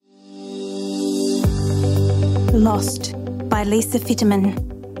Lost by Lisa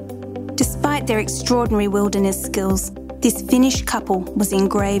Fitterman. Despite their extraordinary wilderness skills, this Finnish couple was in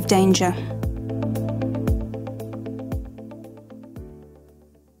grave danger.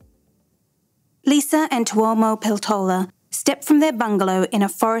 Lisa and Tuomo Peltola stepped from their bungalow in a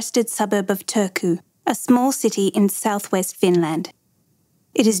forested suburb of Turku, a small city in southwest Finland.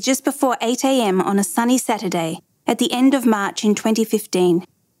 It is just before 8 a.m. on a sunny Saturday at the end of March in 2015.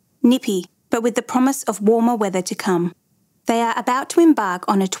 Nippy, but with the promise of warmer weather to come. They are about to embark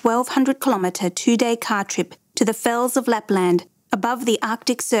on a 1,200-kilometre 2-day car trip to the fells of Lapland above the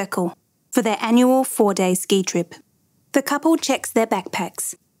Arctic Circle for their annual 4-day ski trip. The couple checks their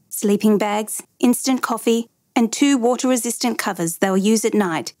backpacks, sleeping bags, instant coffee, and 2 water-resistant covers they'll use at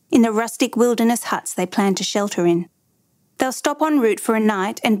night in the rustic wilderness huts they plan to shelter in. They'll stop en route for a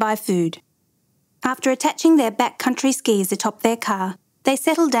night and buy food. After attaching their backcountry skis atop their car, they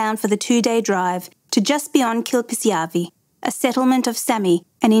settle down for the 2-day drive to just beyond Kilpisjärvi, a settlement of Sami,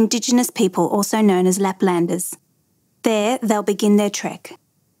 an indigenous people also known as Laplanders. There, they'll begin their trek.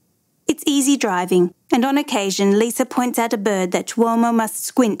 It's easy driving, and on occasion Lisa points out a bird that Tuomo must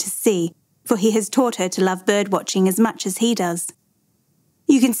squint to see, for he has taught her to love birdwatching as much as he does.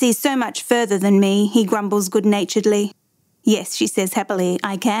 "You can see so much further than me," he grumbles good-naturedly. "Yes," she says happily,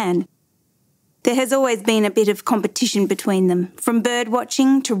 "I can." There has always been a bit of competition between them, from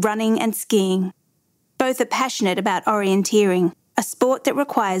birdwatching to running and skiing. Both are passionate about orienteering, a sport that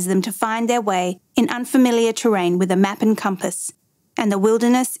requires them to find their way in unfamiliar terrain with a map and compass, and the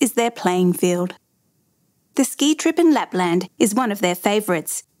wilderness is their playing field. The ski trip in Lapland is one of their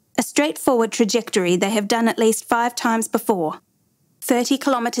favourites, a straightforward trajectory they have done at least 5 times before. 30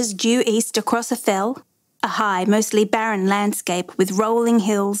 kilometres due east across a fell, a high, mostly barren landscape with rolling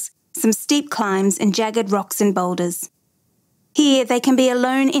hills, some steep climbs and jagged rocks and boulders. Here they can be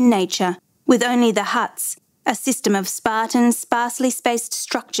alone in nature, with only the huts, a system of Spartan, sparsely spaced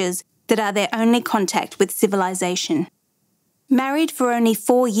structures that are their only contact with civilization. Married for only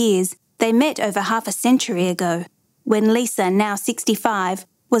 4 years, they met over half a century ago, when Lisa, now 65,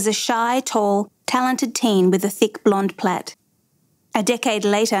 was a shy, tall, talented teen with a thick blonde plait. A decade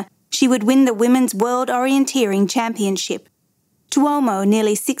later, she would win the Women's World Orienteering Championship. Tuomo,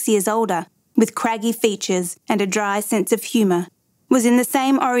 nearly 6 years older, with craggy features and a dry sense of humour, was in the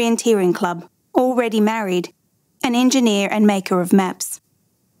same orienteering club, already married, an engineer and maker of maps.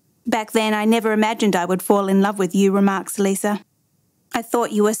 "Back then I never imagined I would fall in love with you," remarks Lisa. "I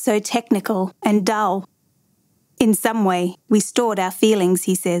thought you were so technical and dull." "In some way, we stored our feelings,"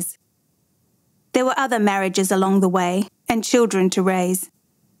 he says. There were other marriages along the way, and children to raise.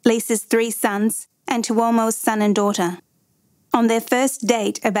 Lisa's 3 sons, and Tuomo's son and daughter. On their first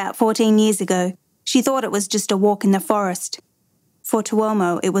date about 14 years ago, she thought it was just a walk in the forest. For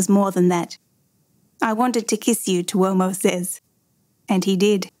Tuomo, it was more than that. "I wanted to kiss you," Tuomo says. And he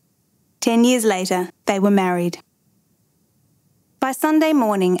did. 10 years later, they were married. By Sunday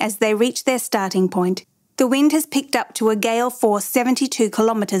morning, as they reach their starting point, the wind has picked up to a gale force 72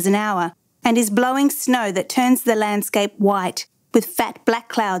 kilometres an hour and is blowing snow that turns the landscape white, with fat black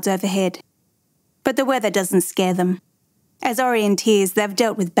clouds overhead. But the weather doesn't scare them. As orienteers, they've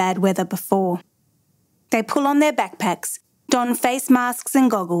dealt with bad weather before. They pull on their backpacks, don face masks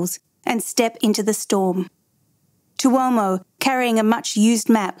and goggles, and step into the storm. Tuomo, carrying a much-used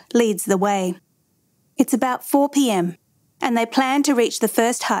map, leads the way. It's about 4 p.m, and they plan to reach the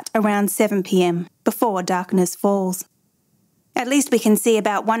first hut around 7 p.m, before darkness falls. "At least we can see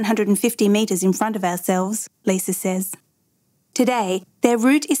about 150 metres in front of ourselves," Lisa says. Today, their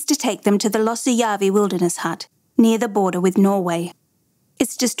route is to take them to the Lossujärvi Wilderness Hut, near the border with Norway.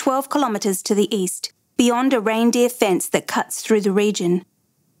 It's just 12 kilometres to the east, beyond a reindeer fence that cuts through the region.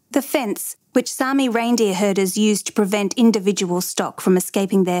 The fence, which Sami reindeer herders use to prevent individual stock from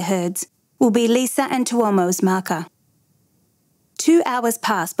escaping their herds, will be Lisa and Tuomo's marker. 2 hours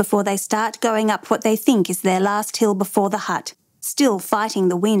pass before they start going up what they think is their last hill before the hut, still fighting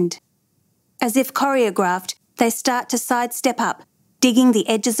the wind. As if choreographed, they start to sidestep up, digging the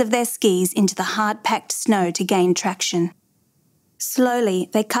edges of their skis into the hard-packed snow to gain traction. Slowly,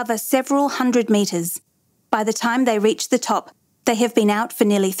 they cover several hundred metres. By the time they reach the top, they have been out for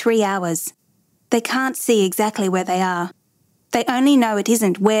nearly 3 hours. They can't see exactly where they are. They only know it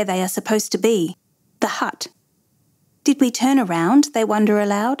isn't where they are supposed to be, the hut. "Did we turn around?" they wonder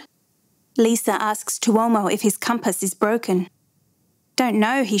aloud. Lisa asks Tuomo if his compass is broken. "Don't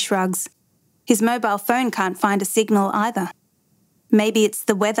know," he shrugs. His mobile phone can't find a signal either. Maybe it's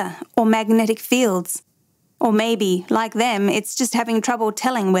the weather or magnetic fields. Or maybe, like them, it's just having trouble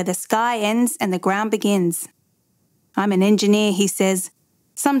telling where the sky ends and the ground begins. "I'm an engineer," he says.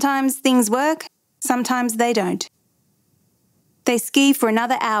 "Sometimes things work, Sometimes they don't. They ski for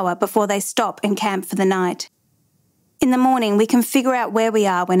another hour before they stop and camp for the night. In the morning, we can figure out where we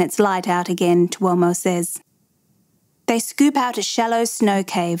are when it's light out again, Tuomo says. They scoop out a shallow snow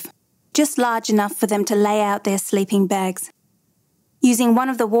cave, just large enough for them to lay out their sleeping bags. Using one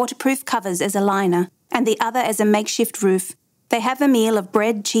of the waterproof covers as a liner and the other as a makeshift roof, they have a meal of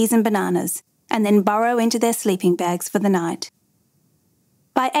bread, cheese and bananas, and then burrow into their sleeping bags for the night.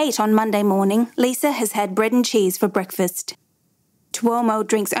 By 8 on Monday morning, Lisa has had bread and cheese for breakfast. Tuomo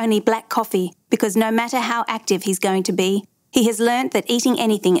drinks only black coffee because no matter how active he's going to be, he has learnt that eating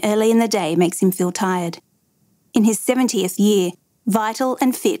anything early in the day makes him feel tired. In his 70th year, vital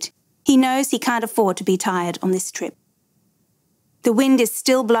and fit, he knows he can't afford to be tired on this trip. The wind is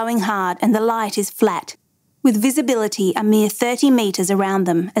still blowing hard and the light is flat, with visibility a mere 30 metres around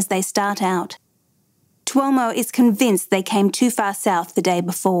them as they start out. Tuomo is convinced they came too far south the day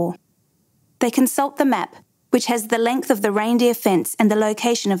before. They consult the map, which has the length of the reindeer fence and the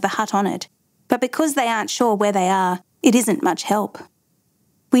location of the hut on it, but because they aren't sure where they are, it isn't much help.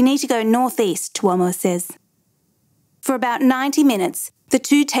 We need to go northeast, Tuomo says. For about 90 minutes, the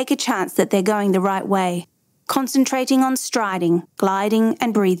two take a chance that they're going the right way, concentrating on striding, gliding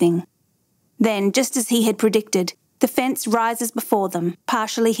and breathing. Then, just as he had predicted, the fence rises before them,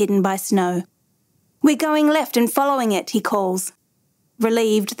 partially hidden by snow. "We're going left and following it," he calls.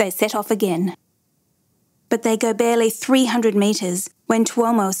 Relieved, they set off again. But they go barely 300 metres when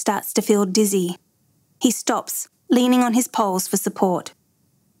Tuomo starts to feel dizzy. He stops, leaning on his poles for support.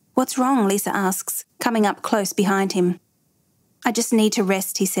 "What's wrong?" Lisa asks, coming up close behind him. "I just need to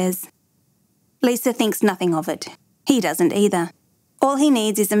rest," he says. Lisa thinks nothing of it. He doesn't either. All he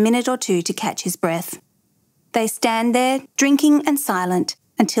needs is a minute or two to catch his breath. They stand there, drinking and silent,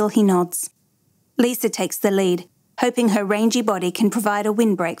 until he nods. Lisa takes the lead, hoping her rangy body can provide a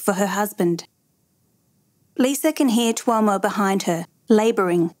windbreak for her husband. Lisa can hear Tuomo behind her,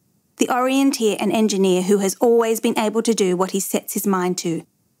 labouring, the orienteer and engineer who has always been able to do what he sets his mind to,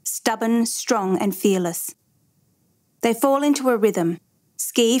 stubborn, strong and fearless. They fall into a rhythm,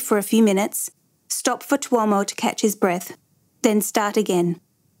 ski for a few minutes, stop for Tuomo to catch his breath, then start again.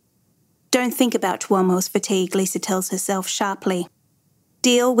 Don't think about Tuomo's fatigue, Lisa tells herself sharply.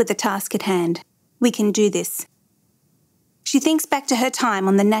 Deal with the task at hand. We can do this. She thinks back to her time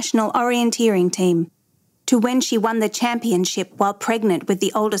on the national orienteering team, to when she won the championship while pregnant with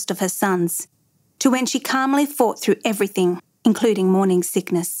the oldest of her sons, to when she calmly fought through everything, including morning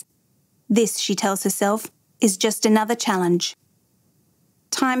sickness. This, she tells herself, is just another challenge.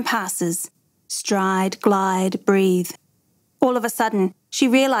 Time passes. Stride, glide, breathe. All of a sudden, she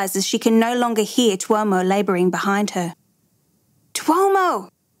realises she can no longer hear Tuomo labouring behind her. "Tuomo!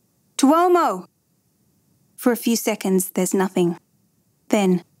 Tuomo!" For a few seconds, there's nothing.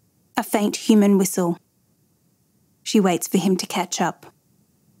 Then, a faint human whistle. She waits for him to catch up.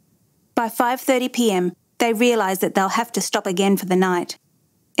 By 5:30 p.m, they realise that they'll have to stop again for the night.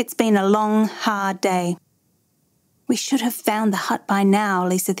 It's been a long, hard day. We should have found the hut by now,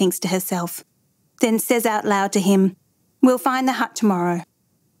 Lisa thinks to herself, then says out loud to him, "We'll find the hut tomorrow."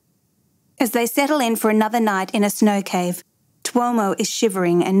 As they settle in for another night in a snow cave, Tuomo is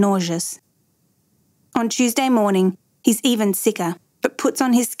shivering and nauseous. On Tuesday morning, he's even sicker, but puts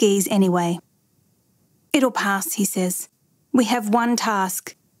on his skis anyway. "It'll pass," he says. "We have one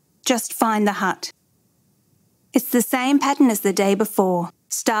task. Just find the hut." It's the same pattern as the day before,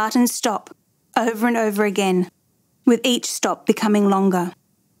 start and stop, over and over again, with each stop becoming longer.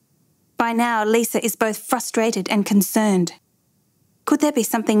 By now, Lisa is both frustrated and concerned. Could there be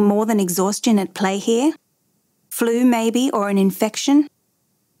something more than exhaustion at play here? Flu, maybe, or an infection?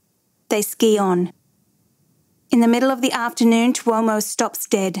 They ski on. In the middle of the afternoon, Tuomo stops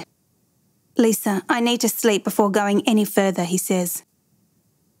dead. "Lisa, I need to sleep before going any further," he says.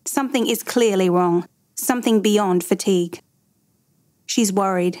 Something is clearly wrong, something beyond fatigue. She's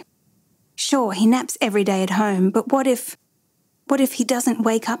worried. Sure, he naps every day at home, but what if he doesn't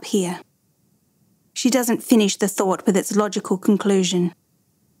wake up here? She doesn't finish the thought with its logical conclusion.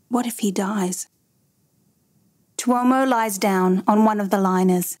 What if he dies? Tuomo lies down on one of the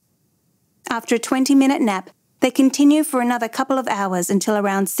liners. After a 20-minute nap, they continue for another couple of hours until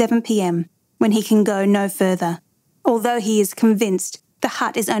around 7 p.m, when he can go no further, although he is convinced the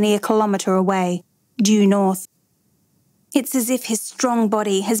hut is only a kilometre away, due north. It's as if his strong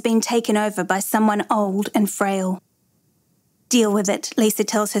body has been taken over by someone old and frail. Deal with it, Lisa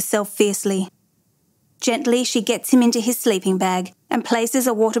tells herself fiercely. Gently, she gets him into his sleeping bag and places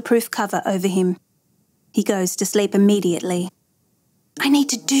a waterproof cover over him. He goes to sleep immediately. I need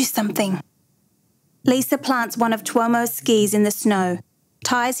to do something. Lisa plants one of Tuomo's skis in the snow,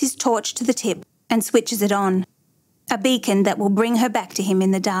 ties his torch to the tip, and switches it on, a beacon that will bring her back to him in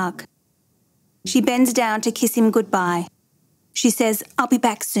the dark. She bends down to kiss him goodbye. She says, "I'll be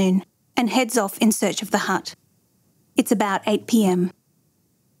back soon," and heads off in search of the hut. It's about 8 p.m.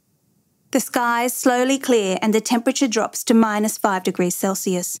 The skies slowly clear and the temperature drops to -5 degrees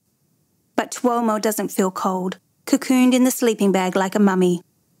Celsius. But Tuomo doesn't feel cold, cocooned in the sleeping bag like a mummy.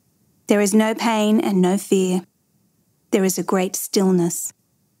 There is no pain and no fear. There is a great stillness.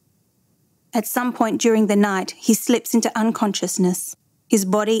 At some point during the night, he slips into unconsciousness, his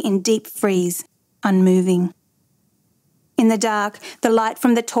body in deep freeze, unmoving. In the dark, the light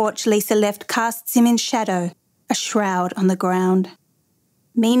from the torch Lisa left casts him in shadow, a shroud on the ground.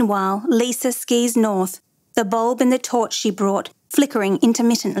 Meanwhile, Lisa skis north, the bulb in the torch she brought flickering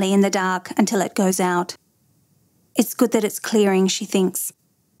intermittently in the dark until it goes out. It's good that it's clearing, she thinks.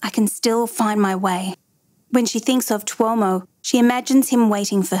 I can still find my way. When she thinks of Tuomo, she imagines him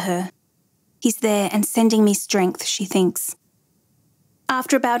waiting for her. He's there and sending me strength, she thinks.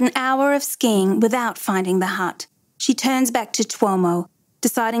 After about an hour of skiing without finding the hut, she turns back to Tuomo,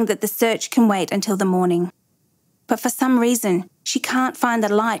 deciding that the search can wait until the morning. But for some reason, she can't find the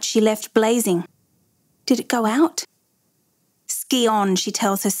light she left blazing. Did it go out? Ski on, she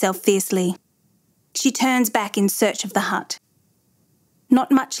tells herself fiercely. She turns back in search of the hut.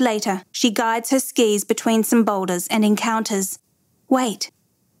 Not much later, she guides her skis between some boulders and encounters... Wait,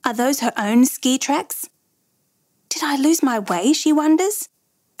 are those her own ski tracks? Did I lose my way, she wonders?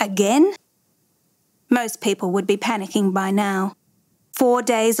 Again? Most people would be panicking by now. 4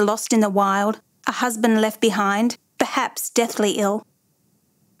 days lost in the wild, a husband left behind, perhaps deathly ill.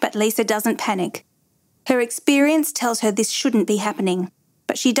 But Lisa doesn't panic. Her experience tells her this shouldn't be happening,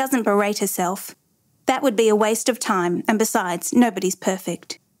 but she doesn't berate herself. That would be a waste of time, and besides, nobody's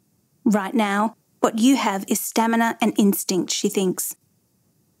perfect. Right now, what you have is stamina and instinct, she thinks.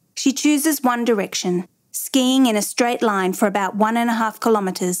 She chooses one direction, skiing in a straight line for about 1.5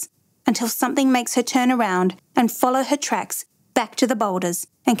 kilometres, until something makes her turn around and follow her tracks back to the boulders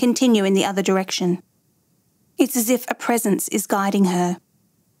and continue in the other direction. It's as if a presence is guiding her.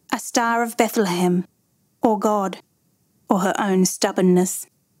 A star of Bethlehem, or God, or her own stubbornness.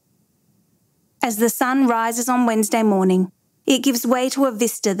 As the sun rises on Wednesday morning, it gives way to a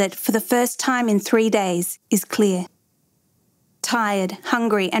vista that, for the first time in 3 days, is clear. Tired,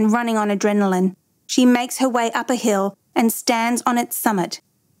 hungry, and running on adrenaline, she makes her way up a hill and stands on its summit.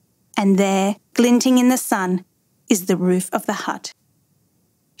 And there, glinting in the sun, is the roof of the hut.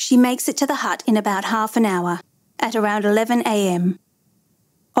 She makes it to the hut in about half an hour, at around 11 a.m.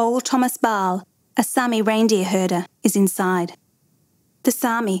 Old Thomas Baal, a Sami reindeer herder, is inside. The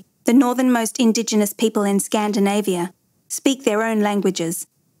Sami, the northernmost indigenous people in Scandinavia, speak their own languages,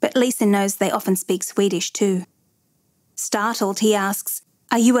 but Lisa knows they often speak Swedish too. Startled, he asks,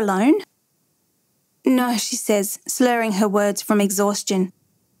 "Are you alone?" "No," she says, slurring her words from exhaustion.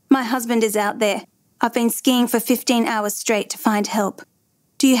 "My husband is out there. I've been skiing for 15 hours straight to find help.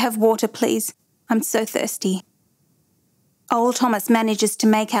 Do you have water, please? I'm so thirsty." Old Thomas manages to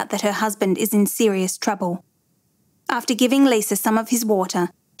make out that her husband is in serious trouble. After giving Lisa some of his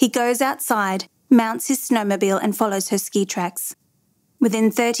water, he goes outside, mounts his snowmobile and follows her ski tracks.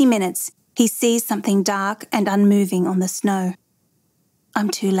 Within 30 minutes, he sees something dark and unmoving on the snow. I'm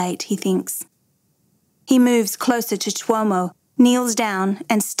too late, he thinks. He moves closer to Tuomo, kneels down,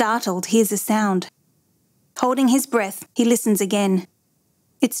 and startled hears a sound. Holding his breath, he listens again.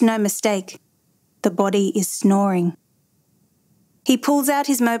 It's no mistake. The body is snoring. He pulls out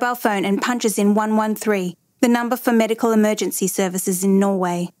his mobile phone and punches in 113, the number for medical emergency services in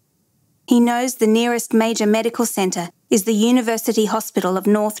Norway. He knows the nearest major medical centre is the University Hospital of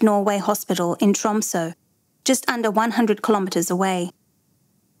North Norway Hospital in Tromsø, just under 100 kilometres away.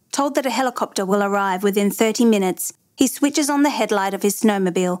 Told that a helicopter will arrive within 30 minutes, he switches on the headlight of his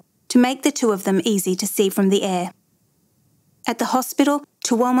snowmobile to make the two of them easy to see from the air. At the hospital,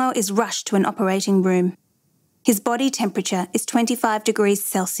 Tuomo is rushed to an operating room. His body temperature is 25 degrees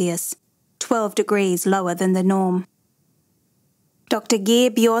Celsius, 12 degrees lower than the norm. Dr. Geir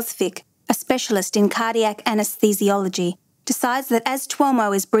Bjørsvik, a specialist in cardiac anesthesiology, decides that as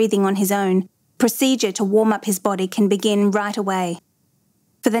Tuomo is breathing on his own, procedure to warm up his body can begin right away.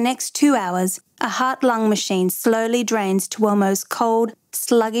 For the next 2 hours, a heart-lung machine slowly drains Tuomo's cold,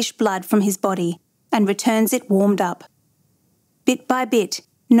 sluggish blood from his body and returns it warmed up. Bit by bit,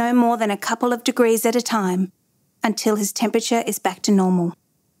 no more than a couple of degrees at a time, until his temperature is back to normal.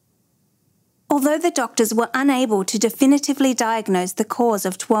 Although the doctors were unable to definitively diagnose the cause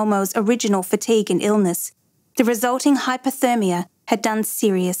of Tuomo's original fatigue and illness, the resulting hypothermia had done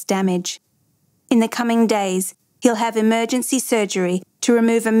serious damage. In the coming days, He'll have emergency surgery to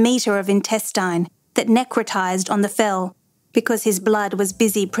remove a metre of intestine that necrotised on the fell because his blood was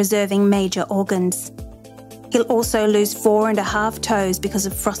busy preserving major organs. He'll also lose 4.5 toes because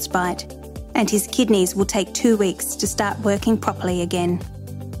of frostbite, and his kidneys will take 2 weeks to start working properly again.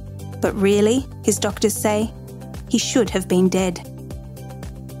 But really, his doctors say, he should have been dead.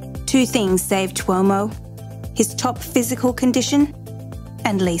 2 things saved Tuomo: his top physical condition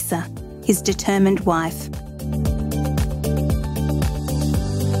and Lisa, his determined wife.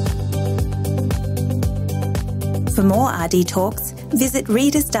 For more RD Talks, visit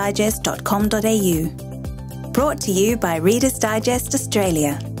readersdigest.com.au. Brought to you by Reader's Digest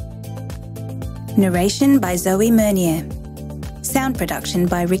Australia. Narration by Zoe Mernier. Sound production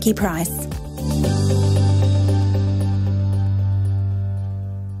by Ricky Price.